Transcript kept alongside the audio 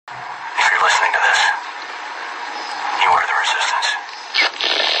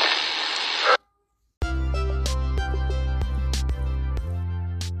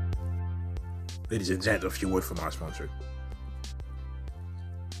Ladies and gentlemen, a few words from our sponsor.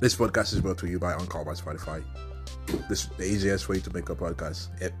 This podcast is brought to you by Anchor by Spotify. This is the easiest way to make a podcast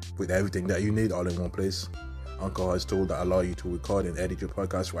with everything that you need all in one place. Anchor has tools that allow you to record and edit your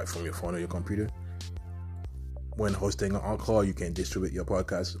podcast right from your phone or your computer. When hosting on Anchor, you can distribute your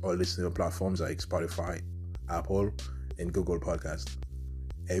podcast or listen to platforms like Spotify, Apple, and Google Podcasts.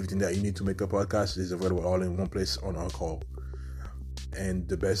 Everything that you need to make a podcast is available all in one place on Anchor. And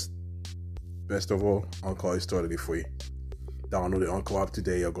the best of all, Anchor is totally free. Download the Anchor app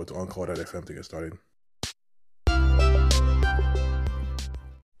today or go to Anchor.fm to get started.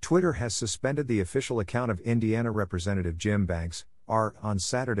 Twitter has suspended the official account of Indiana Representative Jim Banks, R., on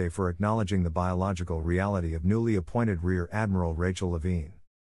Saturday for acknowledging the biological reality of newly appointed Rear Admiral Rachel Levine.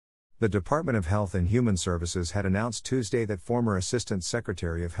 The Department of Health and Human Services had announced Tuesday that former Assistant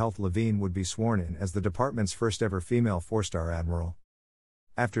Secretary of Health Levine would be sworn in as the department's first-ever female four-star admiral.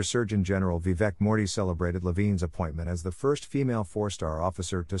 After Surgeon General Vivek Murthy celebrated Levine's appointment as the first female four-star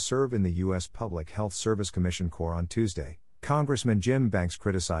officer to serve in the U.S. Public Health Service Commission Corps on Tuesday, Congressman Jim Banks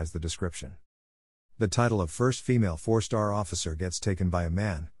criticized the description. The title of first female four-star officer gets taken by a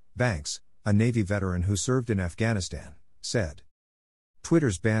man, Banks, a Navy veteran who served in Afghanistan, said.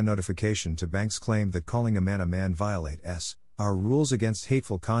 Twitter's ban notification to Banks claimed that calling a man violates our rules against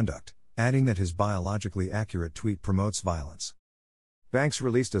hateful conduct, adding that his biologically accurate tweet promotes violence. Banks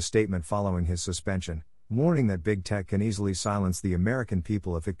released a statement following his suspension, warning that big tech can easily silence the American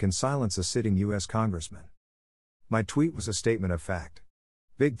people if it can silence a sitting U.S. congressman. My tweet was a statement of fact.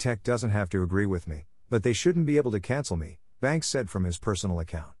 Big tech doesn't have to agree with me, but they shouldn't be able to cancel me, Banks said from his personal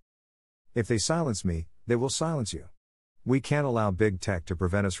account. If they silence me, they will silence you. We can't allow big tech to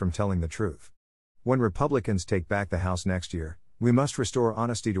prevent us from telling the truth. When Republicans take back the House next year, we must restore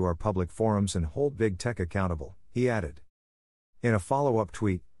honesty to our public forums and hold big tech accountable, he added. In a follow-up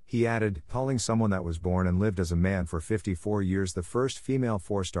tweet, he added, calling someone that was born and lived as a man for 54 years the first female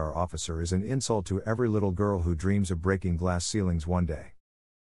four-star officer is an insult to every little girl who dreams of breaking glass ceilings one day.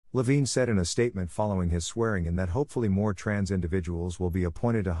 Levine said in a statement following his swearing-in that hopefully more trans individuals will be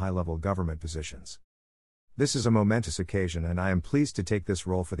appointed to high-level government positions. This is a momentous occasion and I am pleased to take this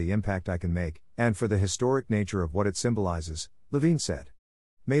role for the impact I can make, and for the historic nature of what it symbolizes, Levine said.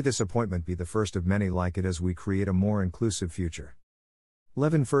 May this appointment be the first of many like it as we create a more inclusive future.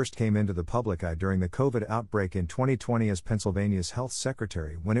 Levin first came into the public eye during the COVID outbreak in 2020 as Pennsylvania's health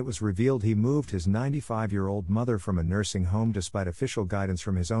secretary when it was revealed he moved his 95-year-old mother from a nursing home despite official guidance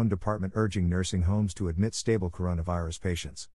from his own department urging nursing homes to admit stable coronavirus patients.